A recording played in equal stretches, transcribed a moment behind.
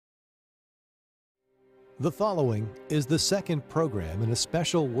The following is the second program in a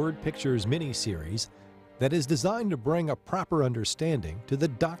special Word Pictures mini-series that is designed to bring a proper understanding to the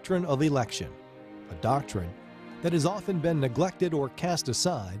doctrine of election, a doctrine that has often been neglected or cast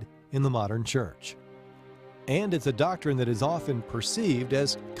aside in the modern church. And it's a doctrine that is often perceived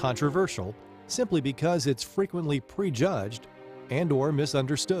as controversial simply because it's frequently prejudged and or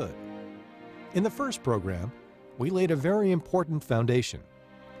misunderstood. In the first program, we laid a very important foundation.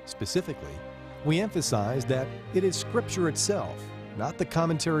 Specifically, we emphasized that it is Scripture itself, not the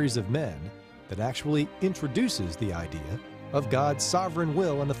commentaries of men, that actually introduces the idea of God's sovereign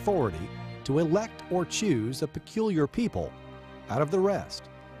will and authority to elect or choose a peculiar people out of the rest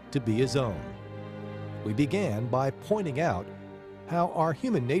to be His own. We began by pointing out how our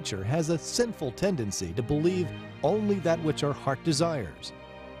human nature has a sinful tendency to believe only that which our heart desires,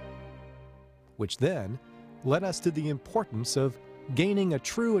 which then led us to the importance of gaining a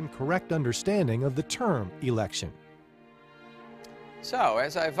true and correct understanding of the term election. So,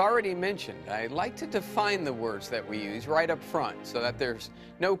 as I've already mentioned, I like to define the words that we use right up front so that there's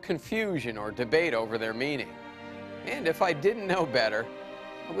no confusion or debate over their meaning. And if I didn't know better,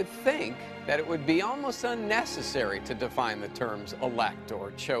 I would think that it would be almost unnecessary to define the terms elect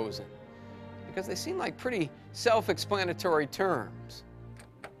or chosen, because they seem like pretty self-explanatory terms.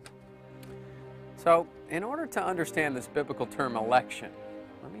 So, in order to understand this biblical term election,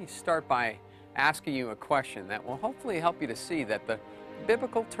 let me start by asking you a question that will hopefully help you to see that the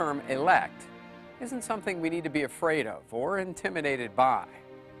biblical term elect isn't something we need to be afraid of or intimidated by.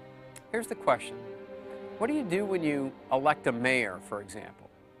 Here's the question. What do you do when you elect a mayor, for example?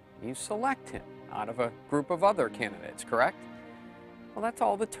 You select him out of a group of other candidates, correct? Well, that's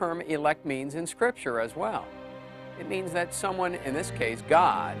all the term elect means in Scripture as well. It means that someone, in this case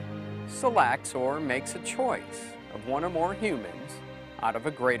God, selects or makes a choice of one or more humans out of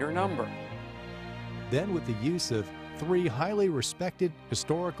a greater number. Then, with the use of three highly respected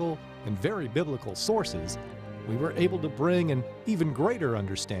historical and very biblical sources, we were able to bring an even greater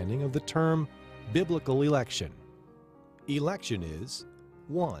understanding of the term biblical election. Election is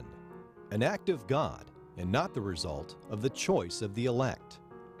 1. An act of God and not the result of the choice of the elect.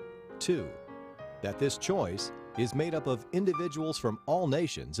 2. That this choice is made up of individuals from all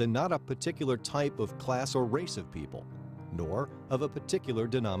nations and not a particular type of class or race of people, nor of a particular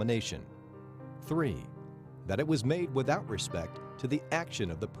denomination. 3. That it was made without respect to the action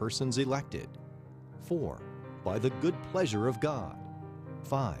of the persons elected. 4. By the good pleasure of God.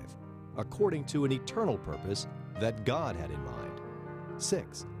 5. According to an eternal purpose that God had in mind.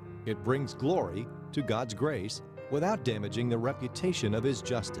 6. It brings glory to God's grace without damaging the reputation of His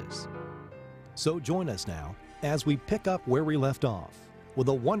justice. So join us now as we pick up where we left off with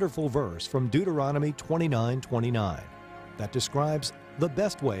a wonderful verse from Deuteronomy 29:29 that describes the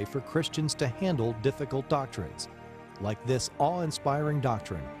best way for Christians to handle difficult doctrines, like this awe-inspiring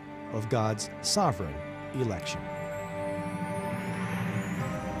doctrine of God's sovereign election.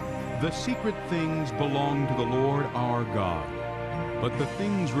 The secret things belong to the Lord our God, but the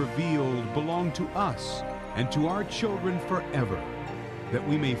things revealed belong to us and to our children forever, that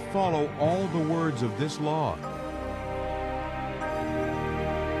we may follow all the words of this law.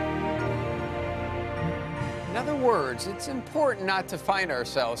 In other words, it's important not to find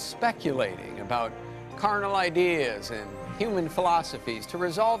ourselves speculating about carnal ideas and human philosophies to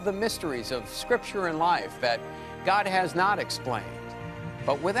resolve the mysteries of Scripture and life that God has not explained,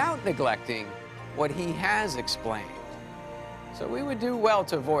 but without neglecting what He has explained. So we would do well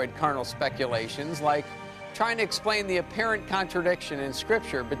to avoid carnal speculations like trying to explain the apparent contradiction in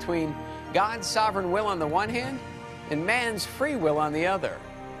Scripture between God's sovereign will on the one hand and man's free will on the other,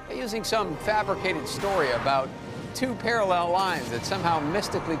 by using some fabricated story about two parallel lines that somehow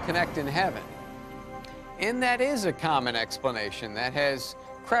mystically connect in heaven. And that is a common explanation that has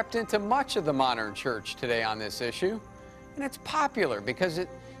crept into much of the modern church today on this issue, and it's popular because it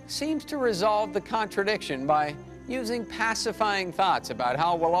seems to resolve the contradiction by using pacifying thoughts about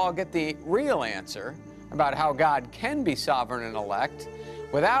how we'll all get the real answer about how God can be sovereign and elect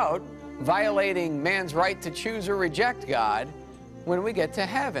without violating man's right to choose or reject God when we get to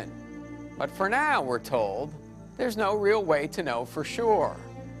heaven. But for now, we're told, there's no real way to know for sure,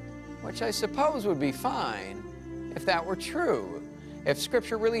 which I suppose would be fine if that were true, if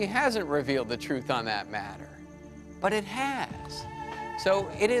Scripture really hasn't revealed the truth on that matter. But it has.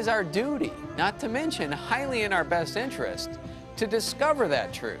 So it is our duty, not to mention highly in our best interest, to discover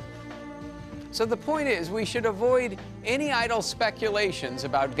that truth. So the point is, we should avoid any idle speculations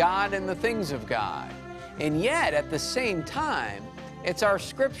about God and the things of God. And yet, at the same time, it's our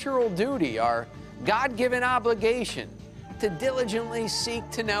scriptural duty, our God-given obligation, to diligently seek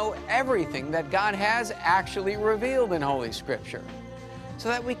to know everything that God has actually revealed in Holy Scripture, so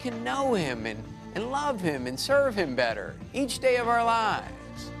that we can know Him and love Him and serve Him better each day of our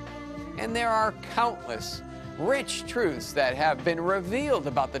lives. And there are countless rich truths that have been revealed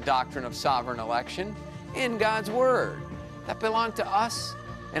about the doctrine of sovereign election in God's Word that belong to us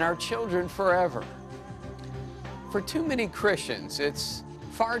and our children forever. For too many Christians, it's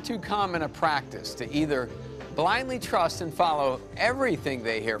far too common a practice to either blindly trust and follow everything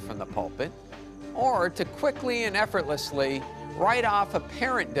they hear from the pulpit, or to quickly and effortlessly write off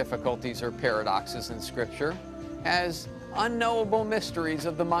apparent difficulties or paradoxes in Scripture as unknowable mysteries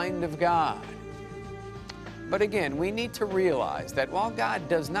of the mind of God. But again, we need to realize that while God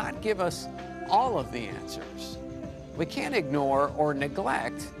does not give us all of the answers, we can't ignore or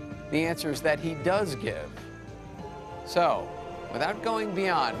neglect the answers that He does give. So, without going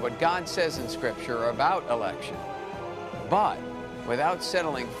beyond what God says in Scripture about election, but without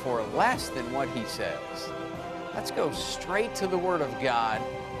settling for less than what He says, let's go straight to the Word of God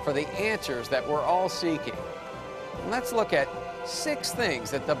for the answers that we're all seeking. And let's look at 6 things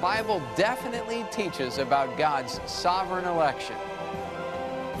that the Bible definitely teaches about God's sovereign election.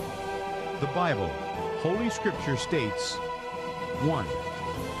 The Bible, Holy Scripture states, 1.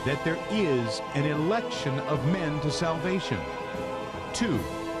 That there is an election of men to salvation. 2.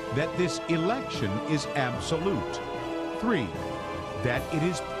 That this election is absolute. 3. That it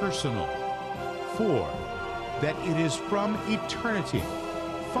is personal. 4. That it is from eternity.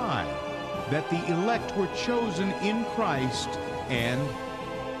 5. That the elect were chosen in Christ. And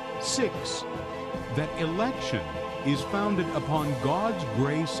 6. That election is founded upon God's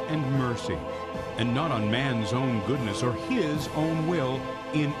grace and mercy, and not on man's own goodness or his own will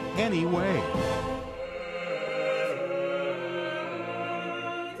in any way.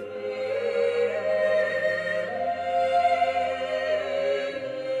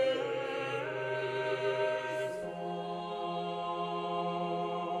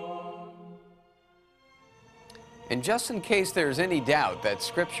 And just in case there's any doubt that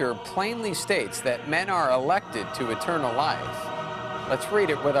Scripture plainly states that men are elected to eternal life, let's read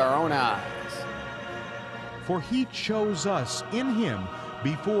it with our own eyes. For He chose us in Him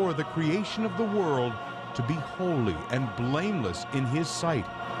before the creation of the world to be holy and blameless in His sight.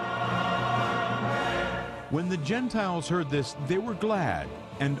 When the Gentiles heard this, they were glad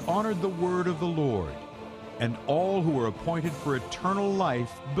and honored the word of the Lord, and all who were appointed for eternal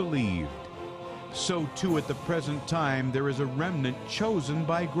life believed. So too at the present time there is a remnant chosen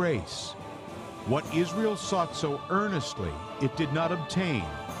by grace. What Israel sought so earnestly, it did not obtain,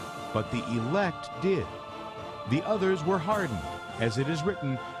 but the elect did. The others were hardened, as it is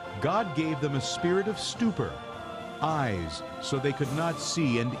written, God gave them a spirit of stupor, eyes so they could not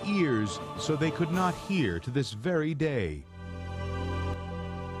see, and ears so they could not hear, to this very day.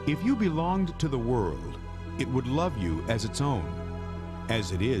 If you belonged to the world, it would love you as its own.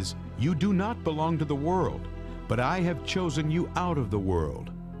 As it is, you do not belong to the world, but I have chosen you out of the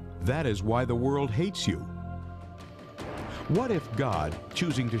world. That is why the world hates you. What if God,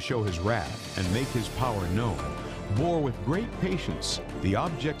 choosing to show His wrath and make His power known, bore with great patience the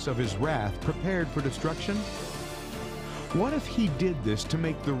objects of His wrath prepared for destruction? What if He did this to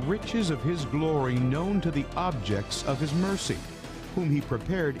make the riches of His glory known to the objects of His mercy, whom He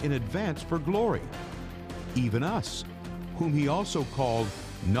prepared in advance for glory? Even us, whom He also called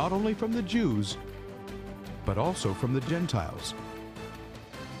not only from the Jews, but also from the Gentiles.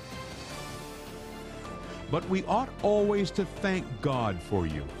 But we ought always to thank God for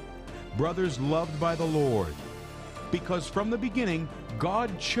you, brothers loved by the Lord, because from the beginning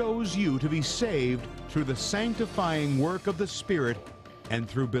God chose you to be saved through the sanctifying work of the Spirit and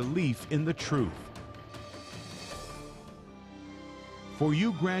through belief in the truth. For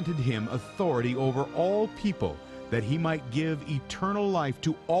you granted Him authority over all people, that He might give eternal life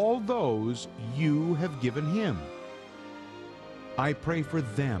to all those you have given Him. I pray for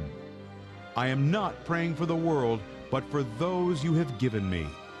them. I am not praying for the world, but for those you have given me,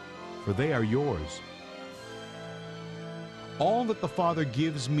 for they are yours. All that the Father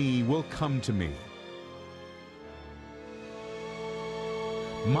gives me will come to me.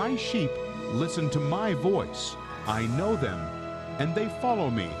 My sheep listen to my voice. I know them, and they follow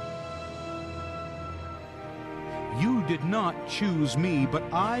me. You did not choose me, but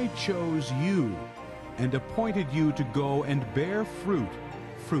I chose you, and appointed you to go and bear fruit,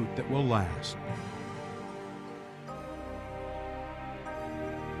 fruit that will last.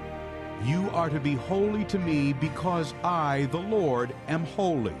 You are to be holy to me, because I, the Lord, am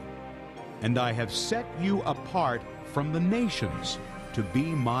holy, and I have set you apart from the nations to be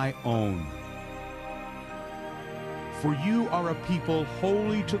my own. For you are a people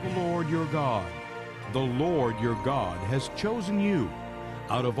holy to the Lord your God. The Lord your God has chosen you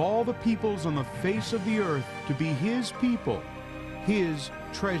out of all the peoples on the face of the earth to be his people, his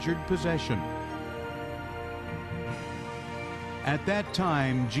treasured possession. At that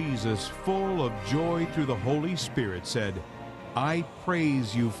time, Jesus, full of joy through the Holy Spirit, said, I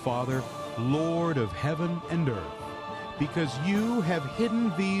praise you, Father, Lord of heaven and earth, because you have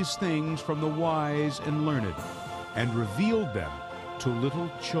hidden these things from the wise and learned, and revealed them to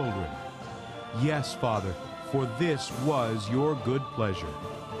little children. Yes, Father, for this was your good pleasure.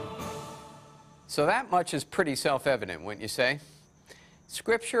 So that much is pretty self-evident, wouldn't you say?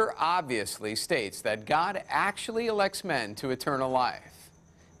 Scripture obviously states that God actually elects men to eternal life.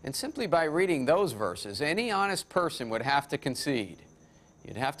 And simply by reading those verses, any honest person would have to concede.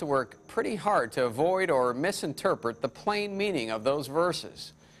 You'd have to work pretty hard to avoid or misinterpret the plain meaning of those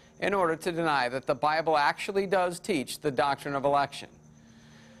verses in order to deny that the Bible actually does teach the doctrine of election.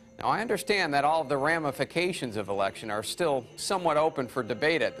 Now, I understand that all of the ramifications of election are still somewhat open for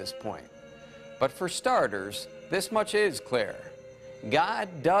debate at this point. But for starters, this much is clear.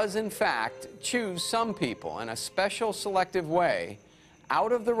 God does, in fact, choose some people in a special selective way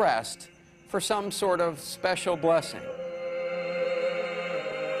out of the rest for some sort of special blessing.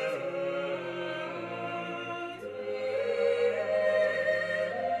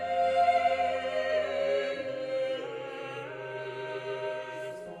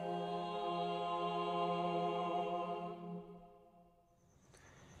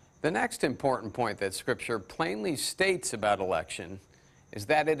 The next important point that Scripture plainly states about election is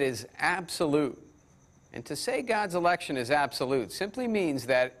that it is absolute. And to say God's election is absolute simply means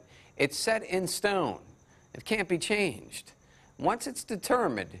that it's set in stone. It can't be changed. Once it's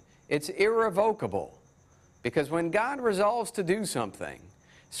determined, it's irrevocable. Because when God resolves to do something,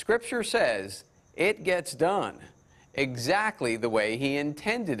 Scripture says it gets done exactly the way He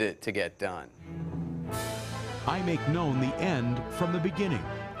intended it to get done. I make known the end from the beginning,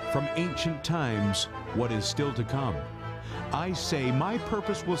 from ancient times, what is still to come. I say my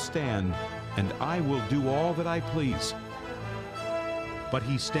purpose will stand, and I will do all that I please. But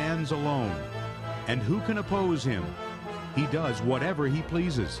he stands alone, and who can oppose him? He does whatever he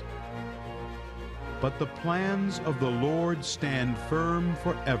pleases. But the plans of the Lord stand firm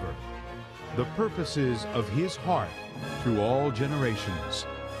forever, the purposes of his heart through all generations.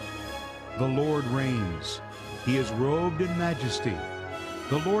 The Lord reigns. He is robed in majesty.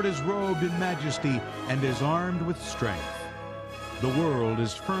 The Lord is robed in majesty and is armed with strength. The world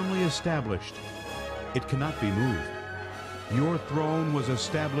is firmly established. It cannot be moved. Your throne was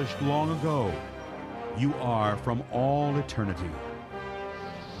established long ago. You are from all eternity.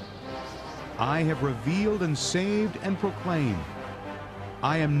 I have revealed and saved and proclaimed.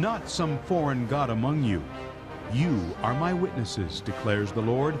 I am not some foreign god among you. You are my witnesses, declares the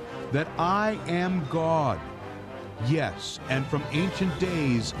Lord, that I am God. Yes, and from ancient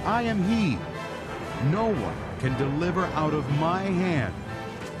days I am He. No one can deliver out of my hand.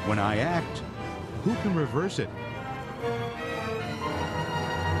 When I act, who can reverse it?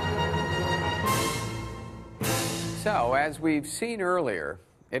 So, as we've seen earlier,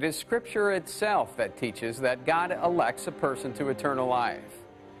 it is Scripture itself that teaches that God elects a person to eternal life.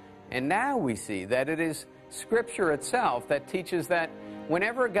 And now we see that it is Scripture itself that teaches that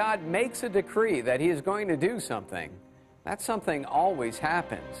whenever God makes a decree that He is going to do something, that something always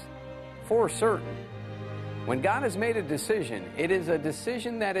happens, for certain. When God has made a decision, it is a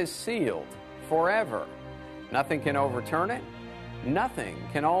decision that is sealed forever. Nothing can overturn it. Nothing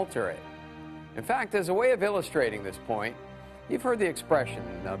can alter it. In fact, as a way of illustrating this point, you've heard the expression,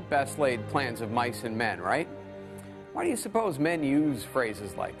 the best laid plans of mice and men, right? Why do you suppose men use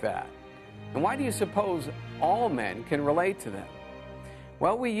phrases like that? And why do you suppose all men can relate to them?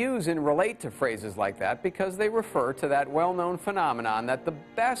 Well, we use and relate to phrases like that because they refer to that well-known phenomenon that the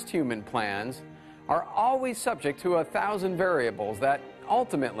best human plans are always subject to 1,000 variables that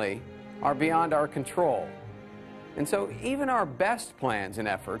ultimately are beyond our control. And so even our best plans and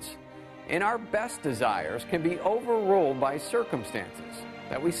efforts and our best desires can be overruled by circumstances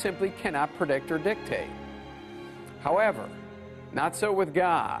that we simply cannot predict or dictate. However, not so with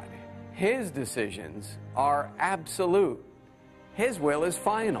God. His decisions are absolute. His will is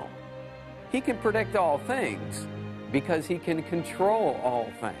final. He can predict all things because He can control all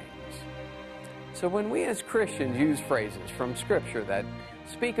things. So when we as Christians use phrases from Scripture that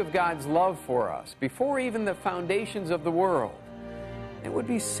speak of God's love for us before even the foundations of the world, it would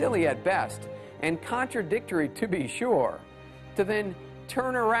be silly at best and contradictory to be sure to then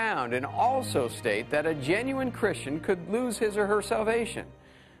turn around and also state that a genuine Christian could lose his or her salvation,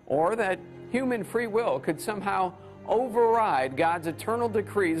 or that human free will could somehow override God's eternal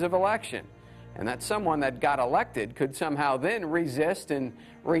decrees of election, and that someone that got elected could somehow then resist and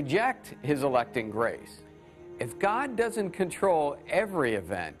reject his electing grace. If God doesn't control every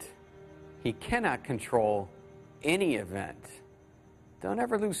event, he cannot control any event. Don't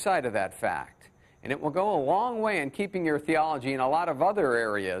ever lose sight of that fact, and it will go a long way in keeping your theology in a lot of other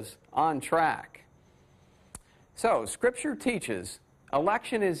areas on track. So, Scripture teaches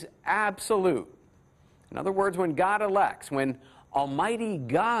election is absolute. In other words, when God elects, when Almighty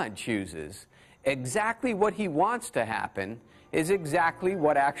God chooses, exactly what he wants to happen is exactly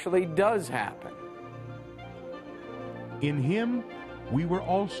what actually does happen. In him we were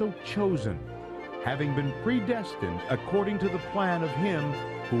also chosen, having been predestined according to the plan of him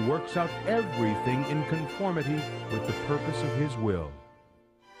who works out everything in conformity with the purpose of his will.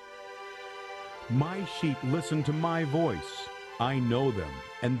 My sheep listen to my voice. I know them,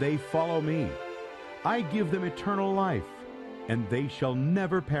 and they follow me. I give them eternal life, and they shall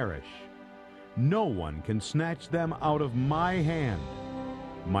never perish. No one can snatch them out of my hand.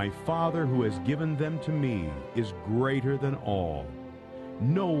 My Father who has given them to me is greater than all.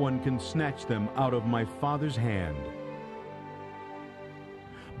 No one can snatch them out of my Father's hand.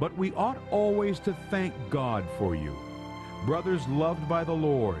 But we ought always to thank God for you, brothers loved by the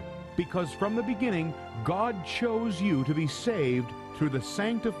Lord, because from the beginning God chose you to be saved through the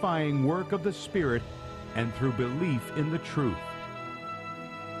sanctifying work of the Spirit and through belief in the truth.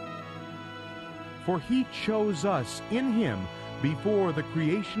 For he chose us in him before the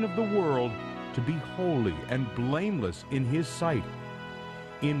creation of the world to be holy and blameless in his sight.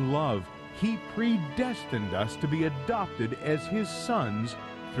 In love, he predestined us to be adopted as his sons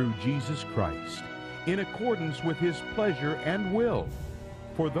through Jesus Christ, in accordance with his pleasure and will.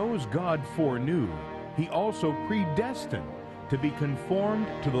 For those God foreknew, he also predestined to be conformed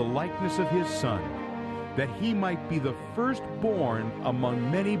to the likeness of his Son, that he might be the firstborn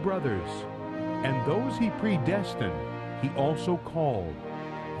among many brothers. And those he predestined, he also called.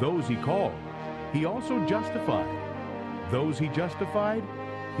 Those he called, he also justified. Those he justified,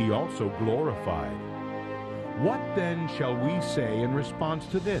 he also glorified. What then shall we say in response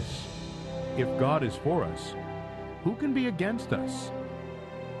to this? If God is for us, who can be against us?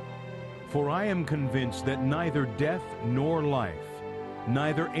 For I am convinced that neither death nor life,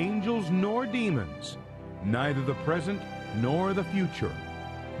 neither angels nor demons, neither the present nor the future,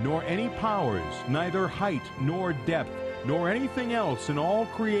 nor any powers, neither height nor depth, nor anything else in all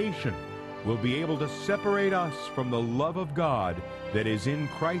creation will be able to separate us from the love of God that is in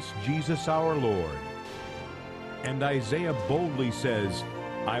Christ Jesus our Lord. And Isaiah boldly says,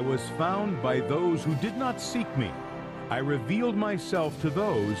 I was found by those who did not seek me. I revealed myself to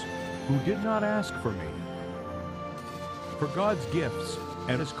those who did not ask for me. For God's gifts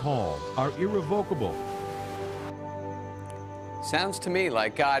and his call are irrevocable. Sounds to me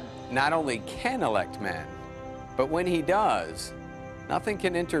like God not only can elect men, but when he does, nothing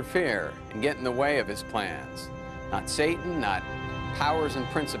can interfere and get in the way of his plans. Not Satan, not powers and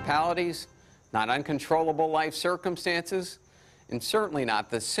principalities, not uncontrollable life circumstances, and certainly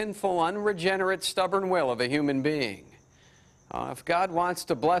not the sinful, unregenerate, stubborn will of a human being. If God wants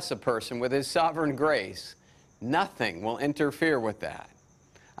to bless a person with his sovereign grace, nothing will interfere with that.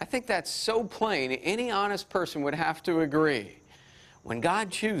 I think that's so plain, any honest person would have to agree. When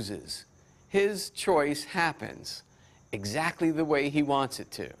God chooses, his choice happens exactly the way he wants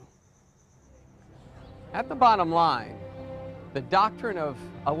it to. At the bottom line, the doctrine of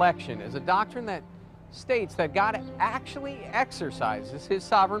election is a doctrine that states that God actually exercises his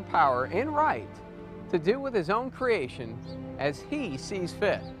sovereign power in right to do with his own creation as he sees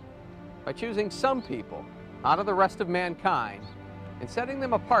fit, by choosing some people out of the rest of mankind and setting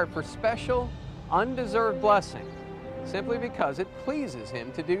them apart for special, undeserved blessing, simply because it pleases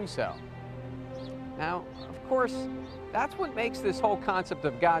him to do so. Now, of course, that's what makes this whole concept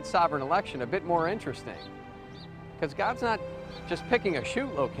of God's sovereign election a bit more interesting, because God's not just picking a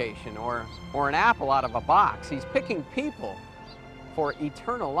shoot location or an apple out of a box. He's picking people for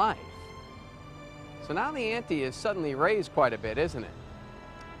eternal life. So now the ante is suddenly raised quite a bit, isn't it?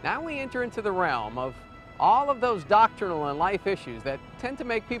 Now we enter into the realm of all of those doctrinal and life issues that tend to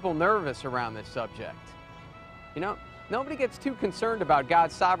make people nervous around this subject. You know, nobody gets too concerned about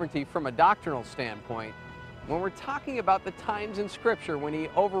God's sovereignty from a doctrinal standpoint when we're talking about the times in Scripture when he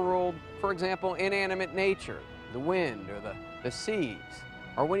overruled, for example, inanimate nature, the wind or the seas,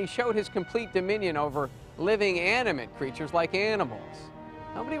 or when he showed his complete dominion over living animate creatures like animals.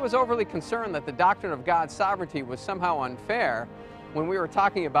 Nobody was overly concerned that the doctrine of God's sovereignty was somehow unfair when we were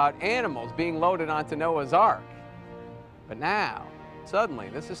talking about animals being loaded onto Noah's Ark. But now, suddenly,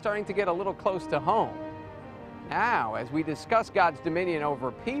 this is starting to get a little close to home. Now, as we discuss God's dominion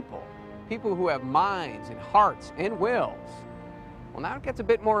over people, people who have minds and hearts and wills, well, now it gets a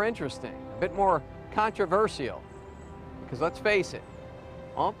bit more interesting, a bit more controversial. Because let's face it,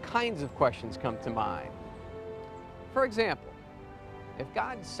 all kinds of questions come to mind. For example, if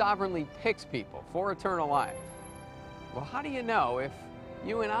God sovereignly picks people for eternal life, well, how do you know if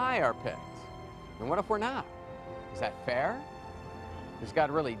you and I are picked? And what if we're not? Is that fair? Does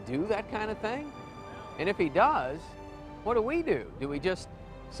God really do that kind of thing? And if he does, what do? Do we just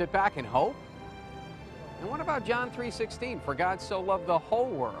sit back and hope? And what about John 3:16, for God so loved the whole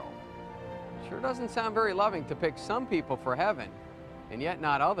world? Sure doesn't sound very loving to pick some people for heaven, and yet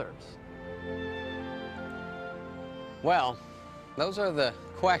not others. Well, those are the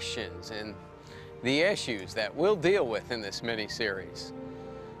questions and the issues that we'll deal with in this mini-series.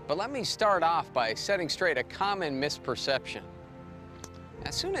 But let me start off by setting straight a common misperception.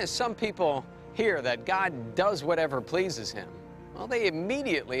 As soon as some people hear that God does whatever pleases him, well, they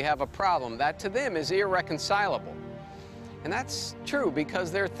immediately have a problem that to them is irreconcilable. And that's true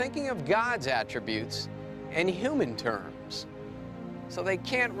because they're thinking of God's attributes in human terms. So they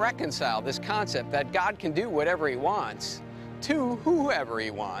can't reconcile this concept that God can do whatever he wants to whoever he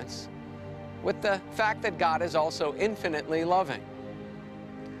wants with the fact that God is also infinitely loving.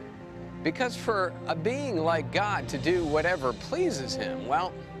 Because for a being like God to do whatever pleases him,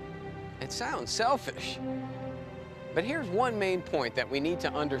 well, it sounds selfish. But here's one main point that we need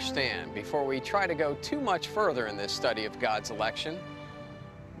to understand before we try to go too much further in this study of God's election.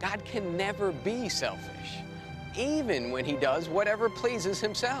 God can never be selfish, even when he does whatever pleases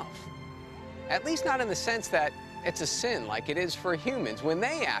himself. At least not in the sense that it's a sin like it is for humans when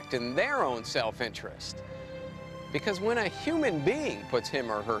they act in their own self-interest. Because when a human being puts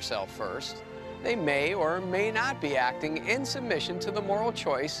him or herself first, they may or may not be acting in submission to the moral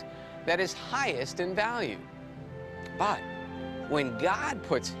choice that is highest in value. But when God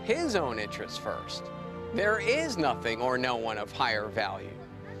puts his own interests first, there is nothing or no one of higher value,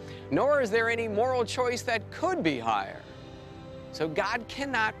 nor is there any moral choice that could be higher. So God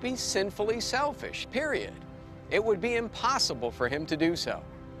cannot be sinfully selfish, period. It would be impossible for him to do so,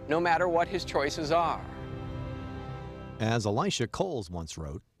 no matter what his choices are. As Elisha Coles once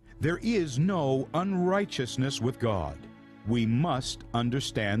wrote, There is no unrighteousness with God. We must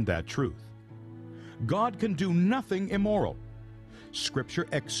understand that truth. God can do nothing immoral. Scripture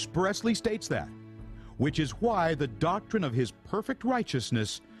expressly states that, which is why the doctrine of his perfect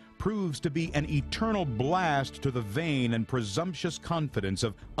righteousness proves to be an eternal blast to the vain and presumptuous confidence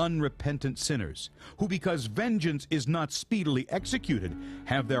of unrepentant sinners, who, because vengeance is not speedily executed,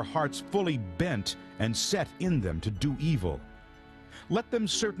 have their hearts fully bent and set in them to do evil. Let them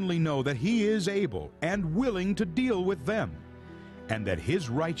certainly know that he is able and willing to deal with them, and that his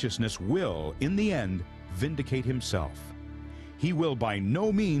righteousness will, in the end, vindicate himself. He will by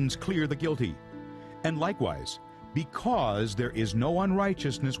no means clear the guilty. And likewise, because there is no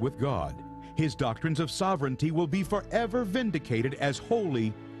unrighteousness with God, his doctrines of sovereignty will be forever vindicated as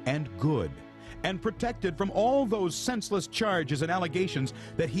holy and good, and protected from all those senseless charges and allegations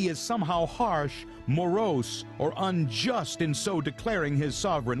that he is somehow harsh, morose, or unjust in so declaring his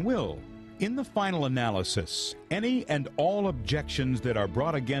sovereign will. In the final analysis, any and all objections that are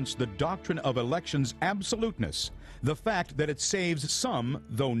brought against the doctrine of election's absoluteness, the fact that it saves some,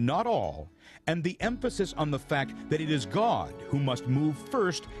 though not all, and the emphasis on the fact that it is God who must move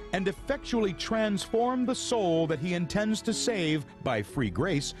first and effectually transform the soul that he intends to save by free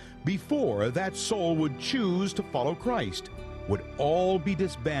grace before that soul would choose to follow Christ, would all be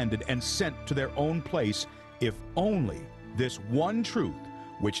disbanded and sent to their own place if only this one truth,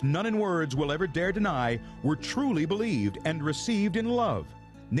 which none in words will ever dare deny, were truly believed and received in love,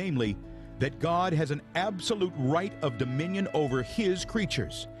 namely, that God has an absolute right of dominion over his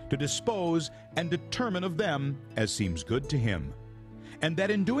creatures, to dispose and determine of them as seems good to him, and that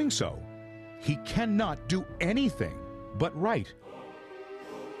in doing so, he cannot do anything but right.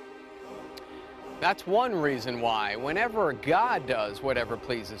 That's one reason why, whenever God does whatever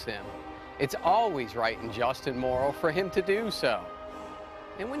pleases him, it's always right and just and moral for him to do so.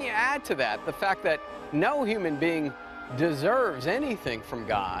 And when you add to that the fact that no human being deserves anything from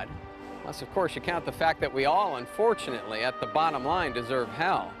God, unless of course you count the fact that we all, unfortunately, at the bottom line, deserve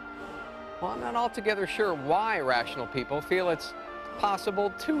hell, well, I'm not altogether sure why rational people feel it's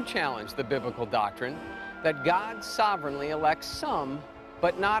possible to challenge the biblical doctrine that God sovereignly elects some,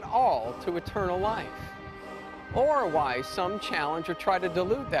 but not all, to eternal life, or why some challenge or try to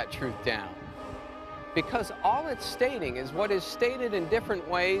dilute that truth down. Because all it's stating is what is stated in different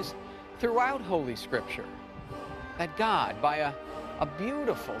ways throughout Holy Scripture, that God, by a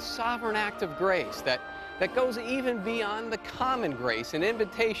beautiful sovereign act of grace that that goes even beyond the common grace, an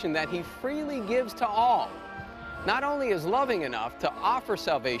invitation that he freely gives to all. Not only is loving enough to offer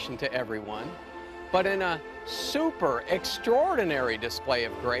salvation to everyone, but in a super extraordinary display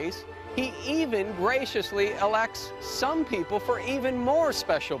of grace, he even graciously elects some people for even more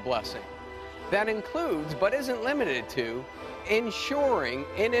special blessing. That includes, but isn't limited to, ensuring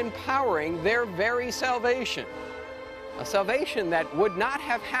and empowering their very salvation. A salvation that would not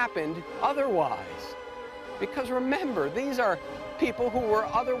have happened otherwise. Because remember, these are people who were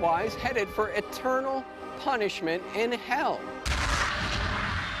otherwise headed for eternal punishment in hell.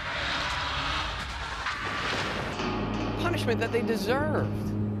 Punishment that they deserved.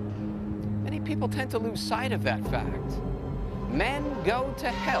 Many people tend to lose sight of that fact. Men go to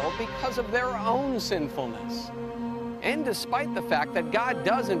hell because of their own sinfulness. And despite the fact that God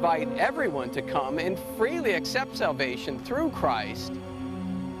does invite everyone to come and freely accept salvation through Christ,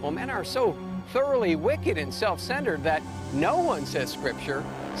 well, men are so thoroughly wicked and self-centered that no one, says Scripture,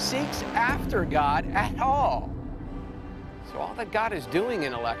 seeks after God at all. So all that God is doing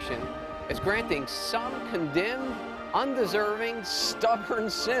in election is granting some condemned, undeserving, stubborn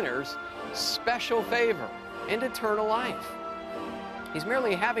sinners special favor and eternal life. He's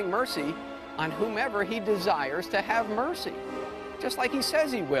merely having mercy on whomever he desires to have mercy, just like he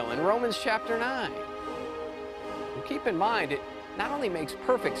says he will in Romans chapter 9. And keep in mind, it not only makes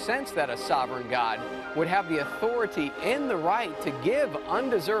perfect sense that a sovereign God would have the authority and the right to give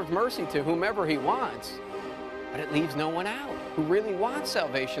undeserved mercy to whomever he wants, but it leaves no one out who really wants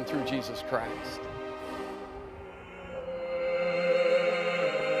salvation through Jesus Christ.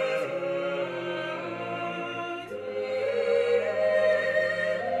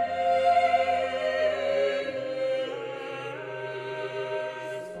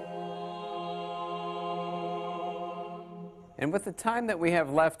 And with the time that we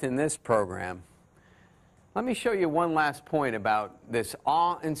have left in this program, let me show you one last point about this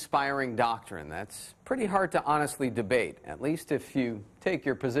awe-inspiring doctrine that's pretty hard to honestly debate, at least if you take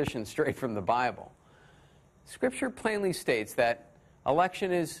your position straight from the Bible. Scripture plainly states that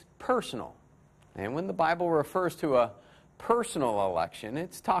election is personal. And when the Bible refers to a personal election,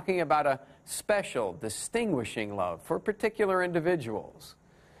 it's talking about a special, distinguishing love for particular individuals.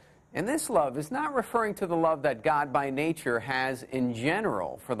 And this love is not referring to the love that God by nature has in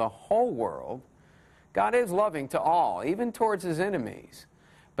general for the whole world. God is loving to all, even towards his enemies.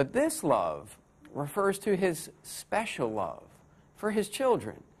 But this love refers to his special love for his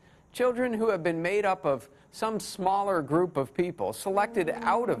children. Children who have been made up of some smaller group of people, selected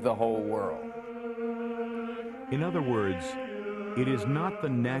out of the whole world. In other words, it is not the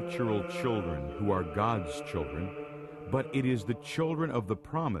natural children who are God's children, but it is the children of the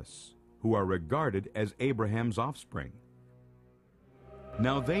promise who are regarded as Abraham's offspring.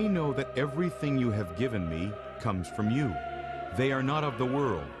 Now they know that everything you have given me comes from you. They are not of the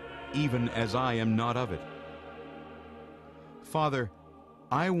world, even as I am not of it. Father,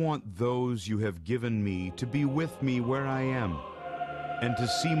 I want those you have given me to be with me where I am, and to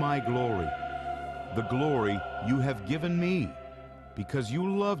see my glory, the glory you have given me, because you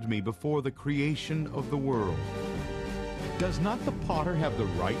loved me before the creation of the world. Does not the potter have the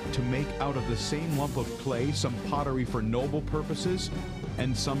right to make out of the same lump of clay some pottery for noble purposes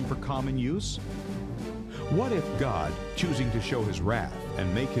and some for common use? What if God, choosing to show his wrath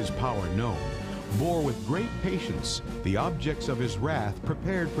and make his power known, bore with great patience the objects of his wrath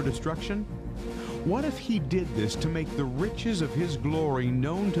prepared for destruction? What if he did this to make the riches of his glory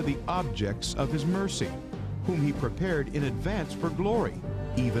known to the objects of his mercy, whom he prepared in advance for glory,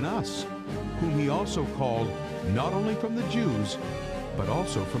 even us, whom he also called not only from the Jews, but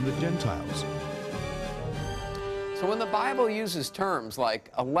also from the Gentiles? So when the Bible uses terms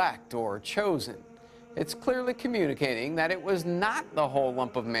like elect or chosen, it's clearly communicating that it was not the whole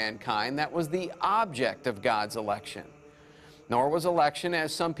lump of mankind that was the object of God's election. Nor was election,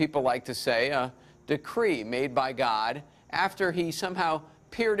 as some people like to say, a decree made by God after he somehow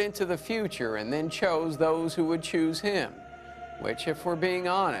peered into the future and then chose those who would choose him, which, if we're being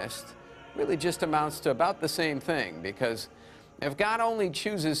honest, really just amounts to about the same thing, because if God only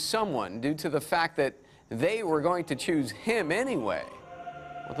chooses someone due to the fact that they were going to choose him anyway,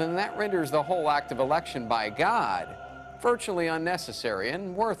 well, then that renders the whole act of election by God virtually unnecessary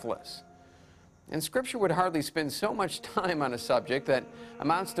and worthless. And Scripture would hardly spend so much time on a subject that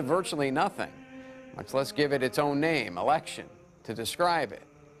amounts to virtually nothing, much less give it its own name, election, to describe it.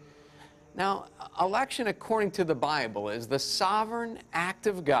 Now, election, according to the Bible, is the sovereign act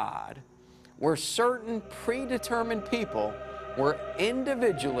of God where certain predetermined people were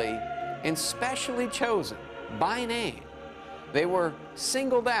individually and specially chosen by name They were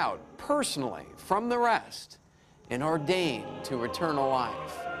singled out personally from the rest and ordained to eternal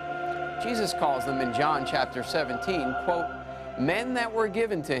life. Jesus calls them in John chapter 17, quote, men that were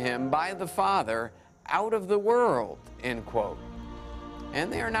given to him by the Father out of the world, end quote.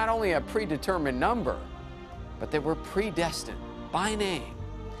 And they are not only a predetermined number, but they were predestined by name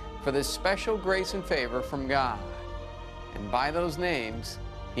for this special grace and favor from God. And by those names,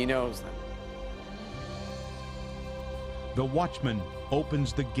 he knows them. The watchman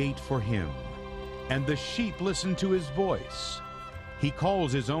opens the gate for him, and the sheep listen to his voice. He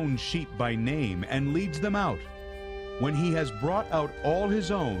calls his own sheep by name and leads them out. When he has brought out all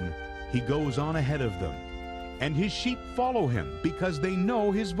his own, he goes on ahead of them, and his sheep follow him because they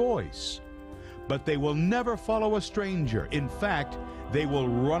know his voice. But they will never follow a stranger. In fact, they will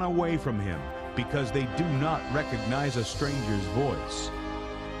run away from him because they do not recognize a stranger's voice.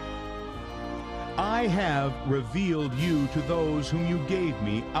 I have revealed you to those whom you gave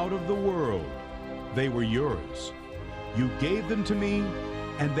me out of the world. They were yours. You gave them to me,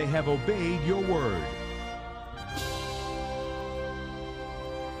 and they have obeyed your word.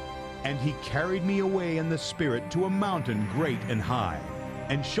 And he carried me away in the Spirit to a mountain great and high,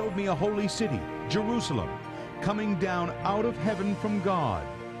 and showed me a holy city, Jerusalem, coming down out of heaven from God.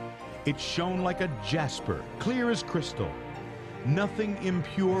 It shone like a jasper, clear as crystal. Nothing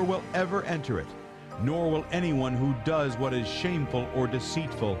impure will ever enter it, nor will anyone who does what is shameful or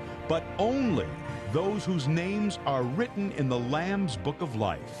deceitful, but only those whose names are written in the Lamb's book of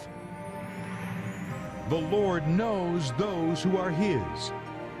life. The Lord knows those who are his.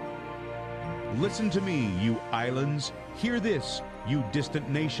 Listen to me, you islands. Hear this, you distant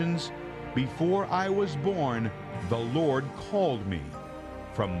nations. Before I was born, the Lord called me.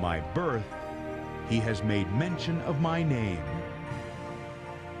 From my birth, he has made mention of my name.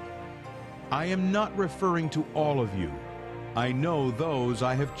 I am not referring to all of you. I know those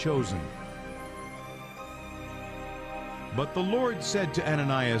I have chosen. But the Lord said to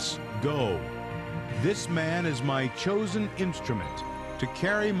Ananias, go. This man is my chosen instrument to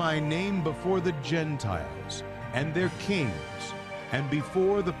carry my name before the Gentiles and their kings and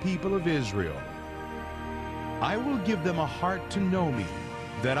before the people of Israel. I will give them a heart to know me,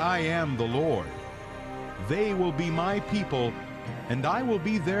 that I am the Lord. They will be my people, and I will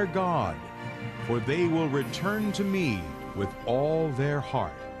be their God, for they will return to me with all their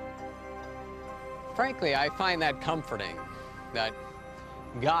heart. Frankly, I find that comforting, that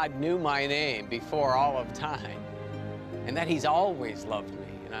God knew my name before all of time, and that he's always loved me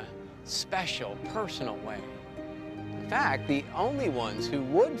in a special, personal way. In fact, the only ones who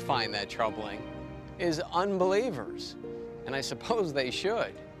would find that troubling is unbelievers, and I suppose they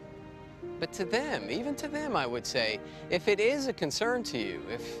should. But to them, even to them, I would say, if it is a concern to you,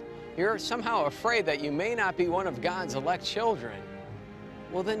 if you're somehow afraid that you may not be one of God's elect children,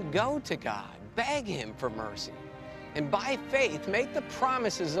 well then go to God, beg him for mercy, and by faith make the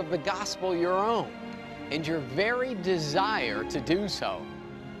promises of the gospel your own. And your very desire to do so,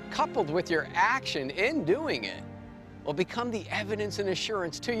 coupled with your action in doing it, will become the evidence and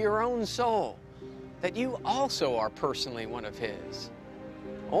assurance to your own soul that you also are personally one of his.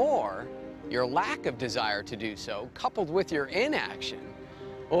 Or your lack of desire to do so, coupled with your inaction,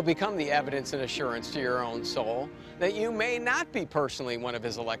 will become the evidence and assurance to your own soul that you may not be personally one of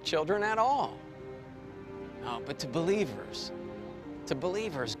his elect children at all. No, but to believers,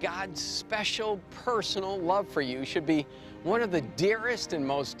 God's special personal love for you should be one of the dearest and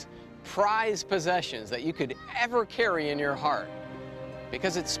most prized possessions that you could ever carry in your heart,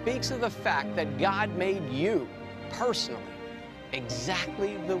 because it speaks of the fact that God made you personally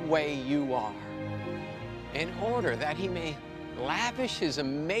exactly the way you are, in order that he may lavish his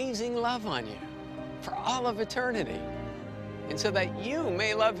amazing love on you for all of eternity, and so that you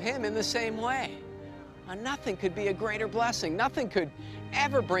may love him in the same way. Now, nothing could be a greater blessing. Nothing could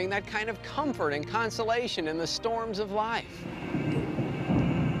ever bring that kind of comfort and consolation in the storms of life.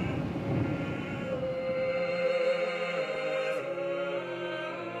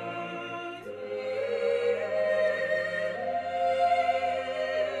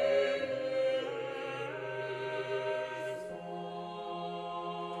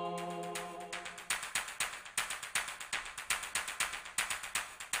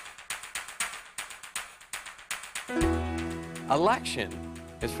 Election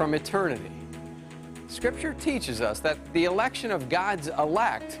is from eternity. Scripture teaches us that the election of God's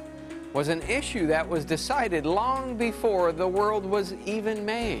elect was an issue that was decided long before the world was even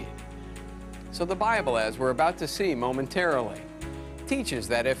made. So the Bible, as we're about to see momentarily, teaches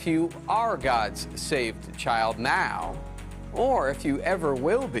that if you are God's saved child now, or if you ever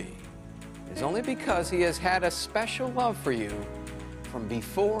will be, is only because He has had a special love for you from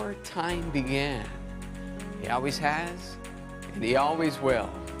before time began. He always has, and He always will.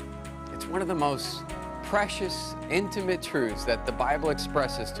 It's one of the most precious, intimate truths that the Bible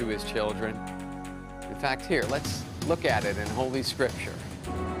expresses to His children. In fact, here, let's look at it in Holy Scripture.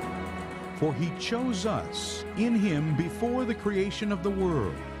 For He chose us in Him before the creation of the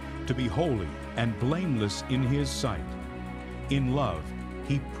world to be holy and blameless in His sight. In love,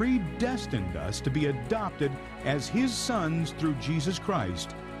 He predestined us to be adopted as His sons through Jesus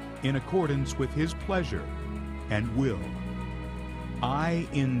Christ in accordance with His pleasure and will. I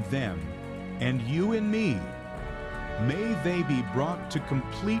in them and you in me. May they be brought to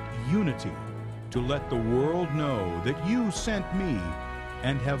complete unity to let the world know that you sent me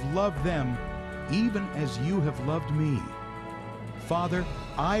and have loved them even as you have loved me. Father,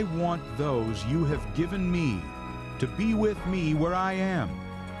 I want those you have given me to be with me where I am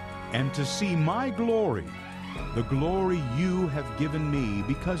and to see my glory, the glory you have given me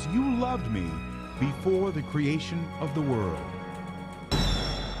because you loved me before the creation of the world.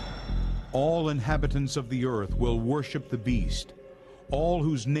 All inhabitants of the earth will worship the beast, all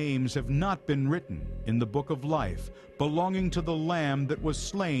whose names have not been written in the book of life belonging to the Lamb that was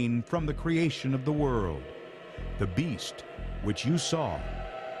slain from the creation of the world. The beast, which you saw,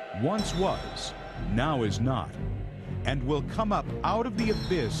 once was, now is not, and will come up out of the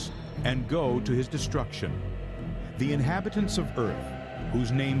abyss and go to his destruction. The inhabitants of earth,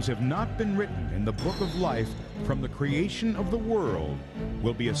 whose names have not been written in the book of life from the creation of the world,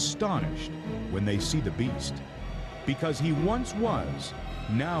 will be astonished when they see the beast, because he once was,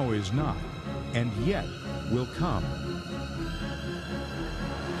 now is not, and yet will come.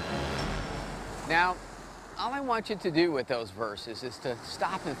 Now, all I want you to do with those verses is to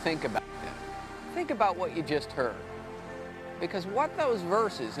stop and think about them. Think about what you just heard. Because what those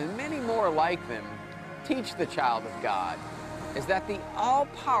verses, and many more like them, teach the child of God is that the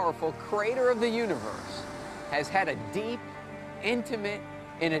all-powerful creator of the universe has had a deep, intimate,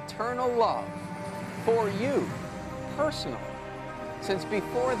 and eternal love for you personally since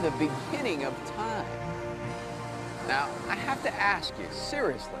before the beginning of time. Now, I have to ask you,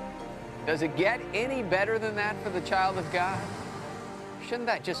 seriously, does it get any better than that for the child of God? Shouldn't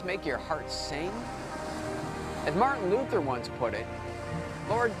that just make your heart sing? As Martin Luther once put it,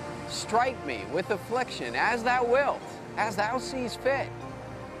 Lord, strike me with affliction as thou wilt, as thou seest fit,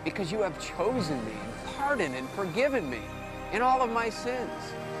 because you have chosen me, and pardoned and forgiven me in all of my sins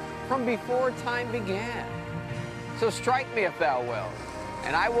from before time began. So strike me if thou wilt,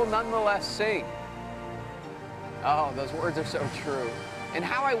 and I will nonetheless sing. Oh, those words are so true. And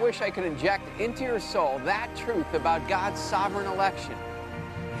how I wish I could inject into your soul that truth about God's sovereign election.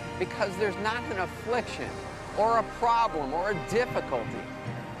 Because there's not an affliction or a problem or a difficulty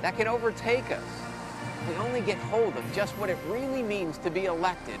that can overtake us if we only get hold of just what it really means to be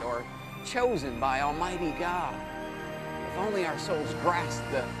elected or chosen by Almighty God. If only our souls grasp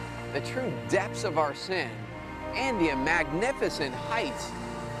the true depths of our sin and the magnificent heights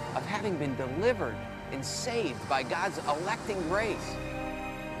of having been delivered and saved by God's electing grace.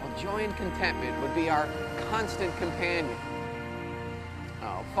 Well, joy and contentment would be our constant companion.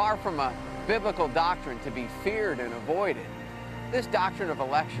 Oh, far from a biblical doctrine to be feared and avoided, this doctrine of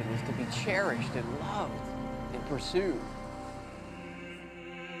election is to be cherished and loved and pursued.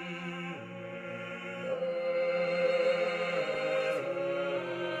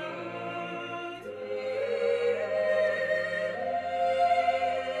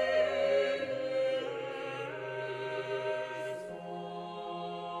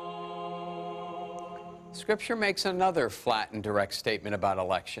 Scripture makes another flat and direct statement about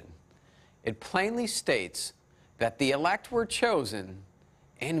election. It plainly states that the elect were chosen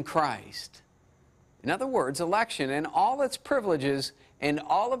in Christ. In other words, election and all its privileges and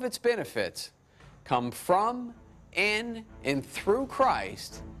all of its benefits come from, in, and through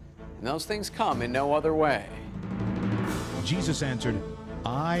Christ, and those things come in no other way. Jesus answered,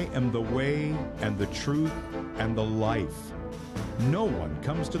 I am the way and the truth and the life. No one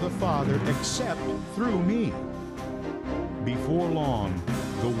comes to the Father except through me. Before long,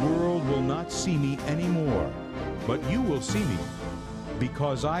 the world will not see me anymore, but you will see me.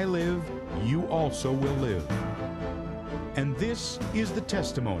 Because I live, you also will live. And this is the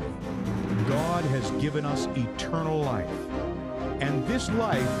testimony. God has given us eternal life, and this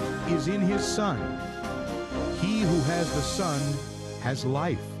life is in His Son. He who has the Son has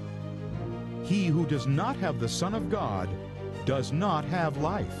life. He who does not have the Son of God does not have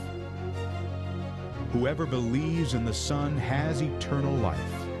life. Whoever believes in the Son has eternal life,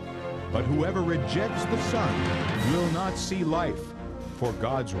 but whoever rejects the Son will not see life, for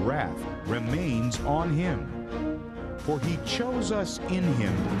God's wrath remains on him. For he chose us in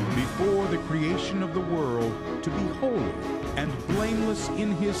him before the creation of the world to be holy and blameless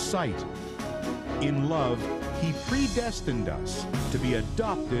in his sight. In love, he predestined us to be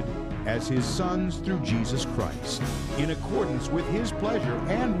adopted as his sons through Jesus Christ, in accordance with his pleasure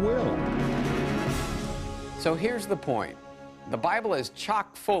and will. So here's the point. The Bible is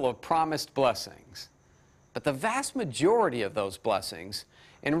chock full of promised blessings, but the vast majority of those blessings,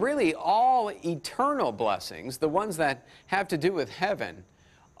 and really all eternal blessings, the ones that have to do with heaven,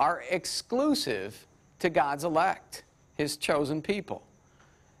 are exclusive to God's elect, his chosen people.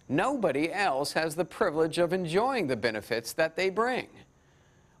 Nobody else has the privilege of enjoying the benefits that they bring.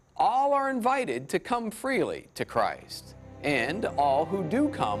 All are invited to come freely to Christ, and all who do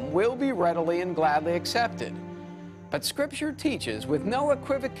come will be readily and gladly accepted. But Scripture teaches with no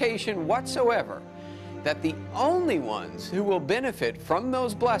equivocation whatsoever that the only ones who will benefit from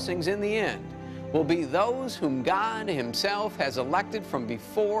those blessings in the end will be those whom God himself has elected from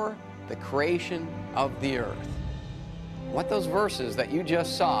before the creation of the earth. What those verses that you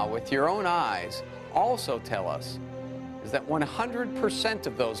just saw with your own eyes also tell us is that 100%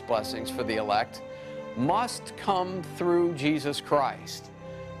 of those blessings for the elect must come through Jesus Christ.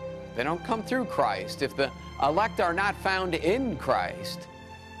 They don't come through Christ. If the elect are not found in Christ,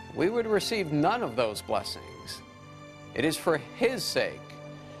 we would receive none of those blessings. It is for his sake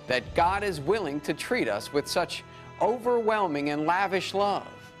that God is willing to treat us with such overwhelming and lavish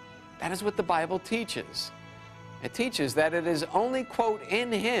love. That is what the Bible teaches. It teaches that it is only, quote,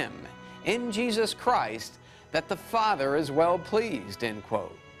 in him, in Jesus Christ, that the Father is well pleased, end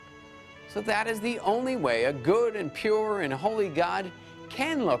quote. So that is the only way a good and pure and holy God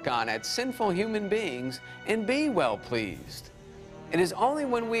can look on at sinful human beings and be well pleased. It is only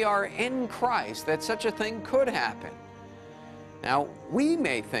when we are in Christ that such a thing could happen. Now, we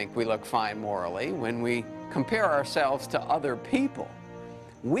may think we look fine morally when we compare ourselves to other people.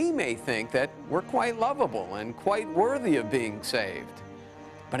 We may think that we're quite lovable and quite worthy of being saved.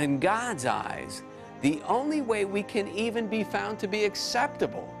 But in God's eyes, the only way we can even be found to be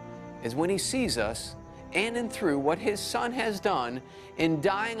acceptable is when he sees us in and through what his Son has done in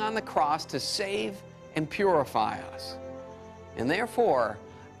dying on the cross to save and purify us. And therefore,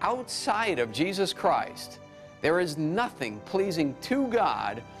 outside of Jesus Christ, there is nothing pleasing to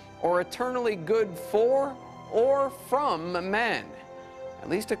God or eternally good for or from men, at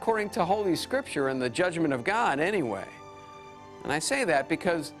least according to Holy Scripture and the judgment of God anyway. And I say that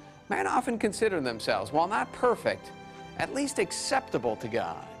because men often consider themselves, while not perfect, at least acceptable to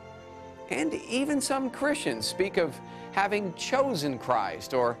God. And even some Christians speak of having chosen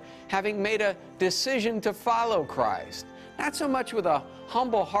Christ or having made a decision to follow Christ, not so much with a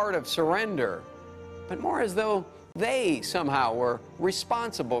humble heart of surrender, but more as though they somehow were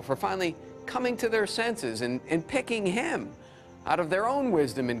responsible for finally coming to their senses and picking him out of their own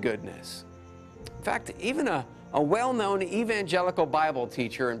wisdom and goodness. In fact, even a well-known evangelical Bible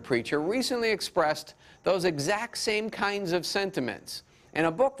teacher and preacher recently expressed those exact same kinds of sentiments in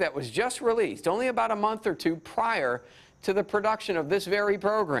a book that was just released only about a month or two prior to the production of this very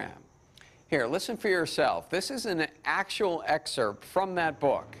program. Here, listen for yourself. This is an actual excerpt from that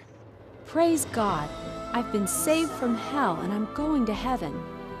book. Praise God. I've been saved from hell and I'm going to heaven.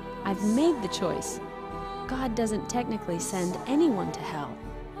 I've made the choice. God doesn't technically send anyone to hell.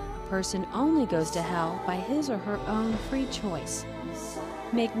 A person only goes to hell by his or her own free choice.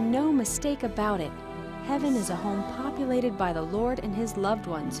 Make no mistake about it. Heaven is a home populated by the Lord and his loved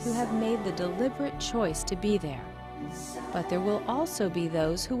ones who have made the deliberate choice to be there. But there will also be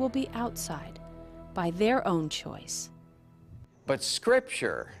those who will be outside by their own choice. But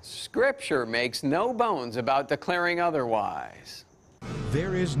Scripture makes no bones about declaring otherwise.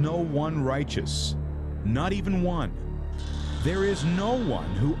 There is no one righteous, not even one. There is no one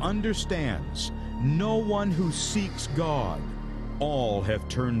who understands, no one who seeks God. All have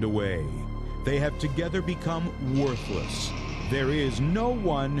turned away. They have together become worthless. There is no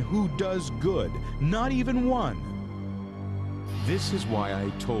one who does good, not even one. This is why I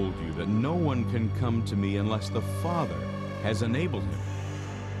told you that no one can come to me unless the Father has enabled him.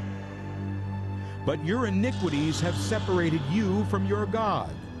 But your iniquities have separated you from your God.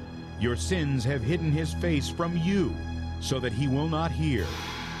 Your sins have hidden his face from you, so that he will not hear.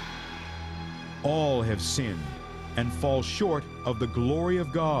 All have sinned and fall short of the glory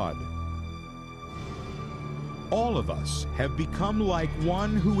of God. All of us have become like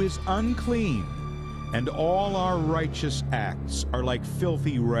one who is unclean, and all our righteous acts are like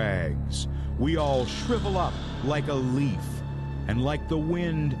filthy rags. We all shrivel up like a leaf, and like the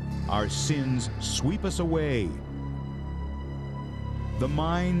wind, our sins sweep us away. The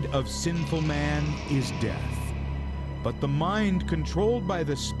mind of sinful man is death, but the mind controlled by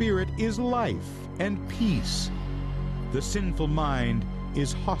the Spirit is life and peace. The sinful mind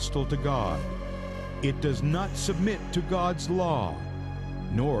is hostile to God. It does not submit to God's law,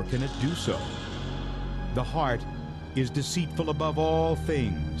 nor can it do so. The heart is deceitful above all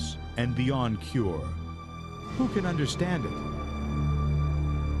things and beyond cure. Who can understand it?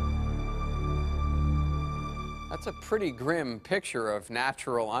 That's a pretty grim picture of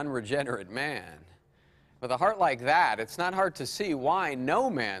natural, unregenerate man. With a heart like that, it's not hard to see why no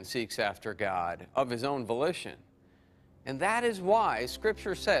man seeks after God of his own volition. And that is why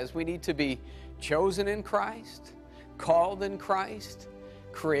Scripture says we need to be chosen in Christ, called in Christ,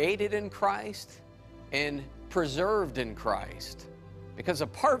 created in Christ, and preserved in Christ. Because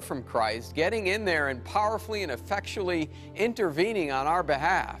apart from Christ, getting in there and powerfully and effectually intervening on our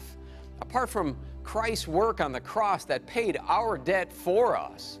behalf, apart from Christ's work on the cross that paid our debt for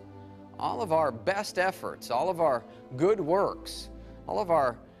us, all of our best efforts, all of our good works, all of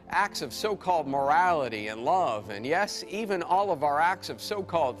our acts of so-called morality and love, and yes, even all of our acts of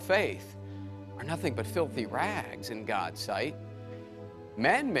so-called faith are nothing but filthy rags in God's sight.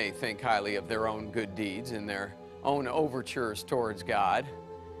 Men may think highly of their own good deeds and their own overtures towards God,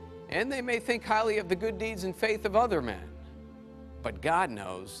 and they may think highly of the good deeds and faith of other men. But God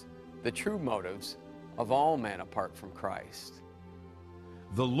knows the true motives of all men apart from Christ.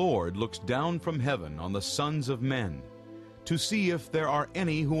 The Lord looks down from heaven on the sons of men to see if there are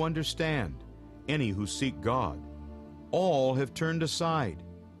any who understand, any who seek God. All have turned aside.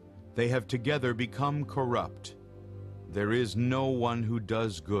 They have together become corrupt. There is no one who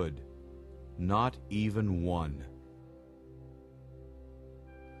does good, not even one.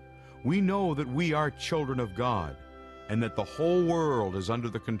 We know that we are children of God, and that the whole world is under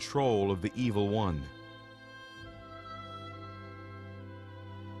the control of the evil one.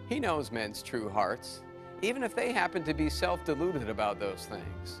 He knows men's true hearts, even if they happen to be self-deluded about those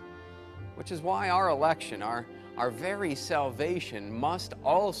things. Which is why our election, our very salvation, must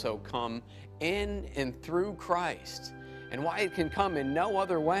also come in and through Christ, and why it can come in no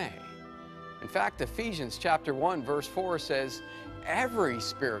other way. In fact, Ephesians chapter 1, verse 4 says, every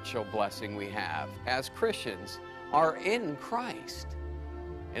spiritual blessing we have as Christians are in Christ.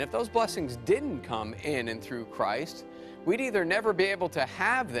 And if those blessings didn't come in and through Christ, we'd either never be able to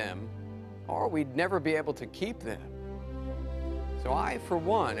have them or we'd never be able to keep them. So I, for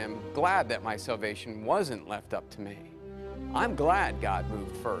one, am glad that my salvation wasn't left up to me. I'm glad God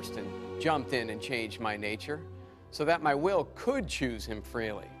moved first and jumped in and changed my nature so that my will could choose Him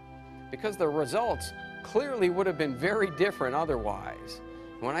freely, because the results clearly would have been very different otherwise.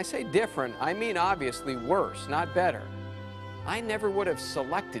 When I say different, I mean obviously worse, not better. I never would have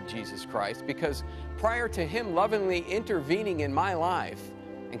selected Jesus Christ, because prior to Him lovingly intervening in my life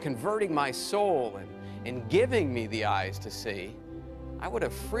and converting my soul and giving me the eyes to see, I would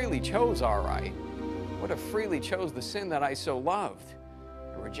have freely chose all right, would have freely chose the sin that I so loved,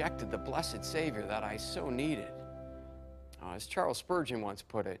 and rejected the blessed Savior that I so needed. As Charles Spurgeon once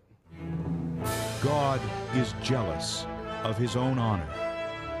put it, God is jealous of His own honor.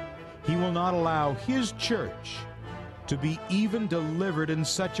 He will not allow His church to be even delivered in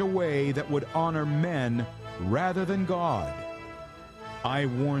such a way that would honor men rather than God. I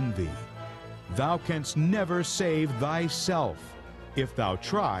warn thee, thou canst never save thyself. If thou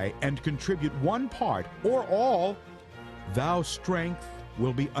try and contribute one part or all, thy strength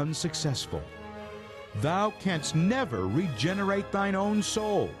will be unsuccessful. Thou canst never regenerate thine own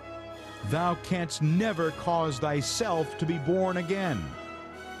soul. Thou canst never cause thyself to be born again.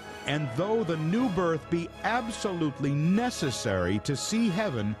 And though the new birth be absolutely necessary to see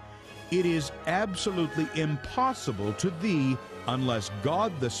heaven, it is absolutely impossible to thee unless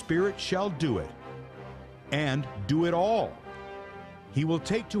God the Spirit shall do it, and do it all. He will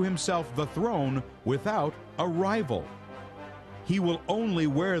take to Himself the throne without a rival. He will only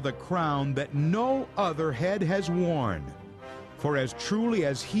wear the crown that no other head has worn. For as truly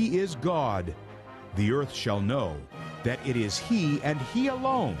as He is God, the earth shall know that it is He and He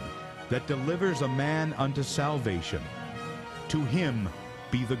alone that delivers a man unto salvation. To Him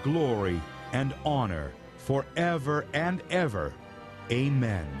be the glory and honor forever and ever.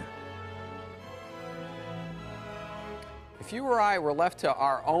 Amen. if you or I were left to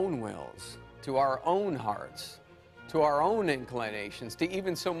our own wills, to our own hearts, to our own inclinations, to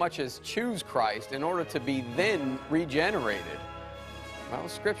even so much as choose Christ in order to be then regenerated, well,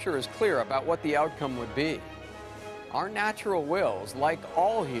 Scripture is clear about what the outcome would be. Our natural wills, like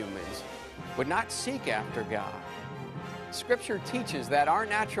all humans, would not seek after God. Scripture teaches that our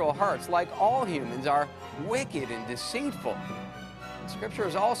natural hearts, like all humans, are wicked and deceitful. Scripture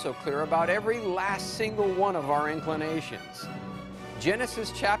is also clear about every last single one of our inclinations.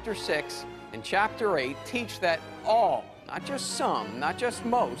 Genesis chapter 6 and chapter 8 teach that all, not just some, not just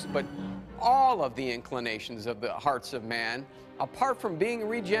most, but all of the inclinations of the hearts of man, apart from being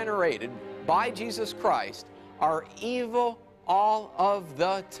regenerated by Jesus Christ, are evil all of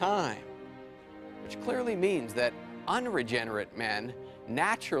the time. Which clearly means that unregenerate men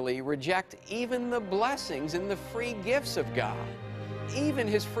naturally reject even the blessings and the free gifts of God. Even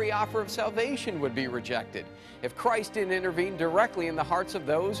His free offer of salvation would be rejected if Christ didn't intervene directly in the hearts of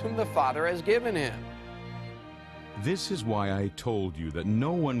those whom the Father has given Him. This is why I told you that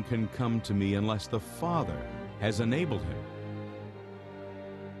no one can come to me unless the Father has enabled him.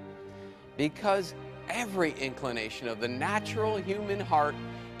 Because every inclination of the natural human heart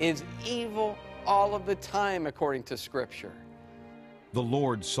is evil all of the time, according to Scripture. The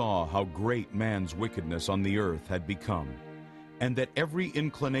Lord saw how great man's wickedness on the earth had become, and that every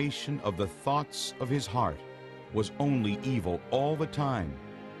inclination of the thoughts of his heart was only evil all the time.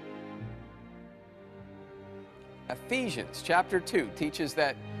 Ephesians chapter 2 teaches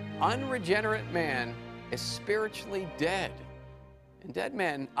that unregenerate man is spiritually dead. And dead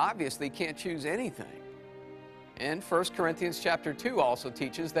men obviously can't choose anything. And 1 Corinthians chapter 2 also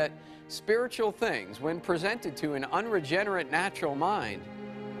teaches that spiritual things, when presented to an unregenerate natural mind,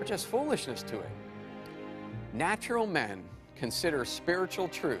 are just foolishness to it. Natural men consider spiritual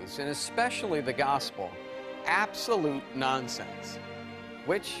truths, and especially the gospel, absolute nonsense,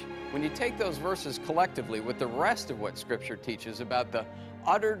 which, when you take those verses collectively with the rest of what Scripture teaches about the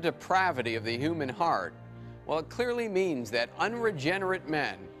utter depravity of the human heart, well, it clearly means that unregenerate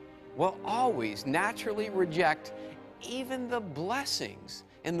men will always naturally reject even the blessings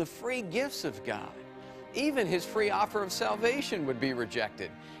and the free gifts of God. Even His free offer of salvation would be rejected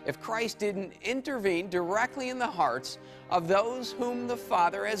if Christ didn't intervene directly in the hearts of those whom the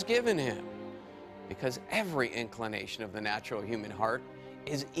Father has given Him. Because every inclination of the natural human heart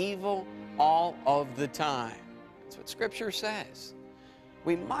is evil all of the time. That's what Scripture says.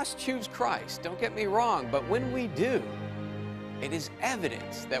 We must choose Christ, don't get me wrong, but when we do, it is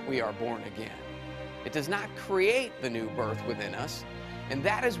evidence that we are born again. It does not create the new birth within us, and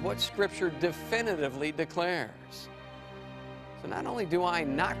that is what Scripture definitively declares. So not only do I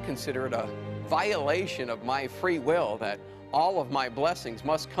not consider it a violation of my free will that all of my blessings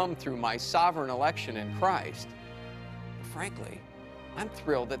must come through my sovereign election in Christ, but frankly, I'm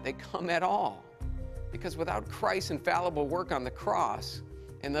thrilled that they come at all. Because without Christ's infallible work on the cross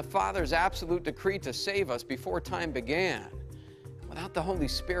and the Father's absolute decree to save us before time began, without the Holy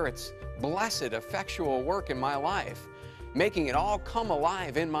Spirit's blessed, effectual work in my life, making it all come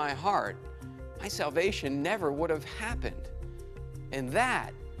alive in my heart, my salvation never would have happened. And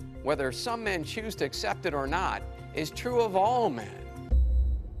that, whether some men choose to accept it or not, is true of all men.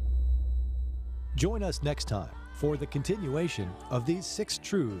 Join us next time for the continuation of these 6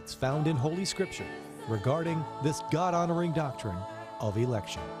 truths found in Holy Scripture regarding this God-honoring doctrine of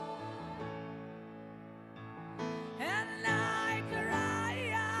election.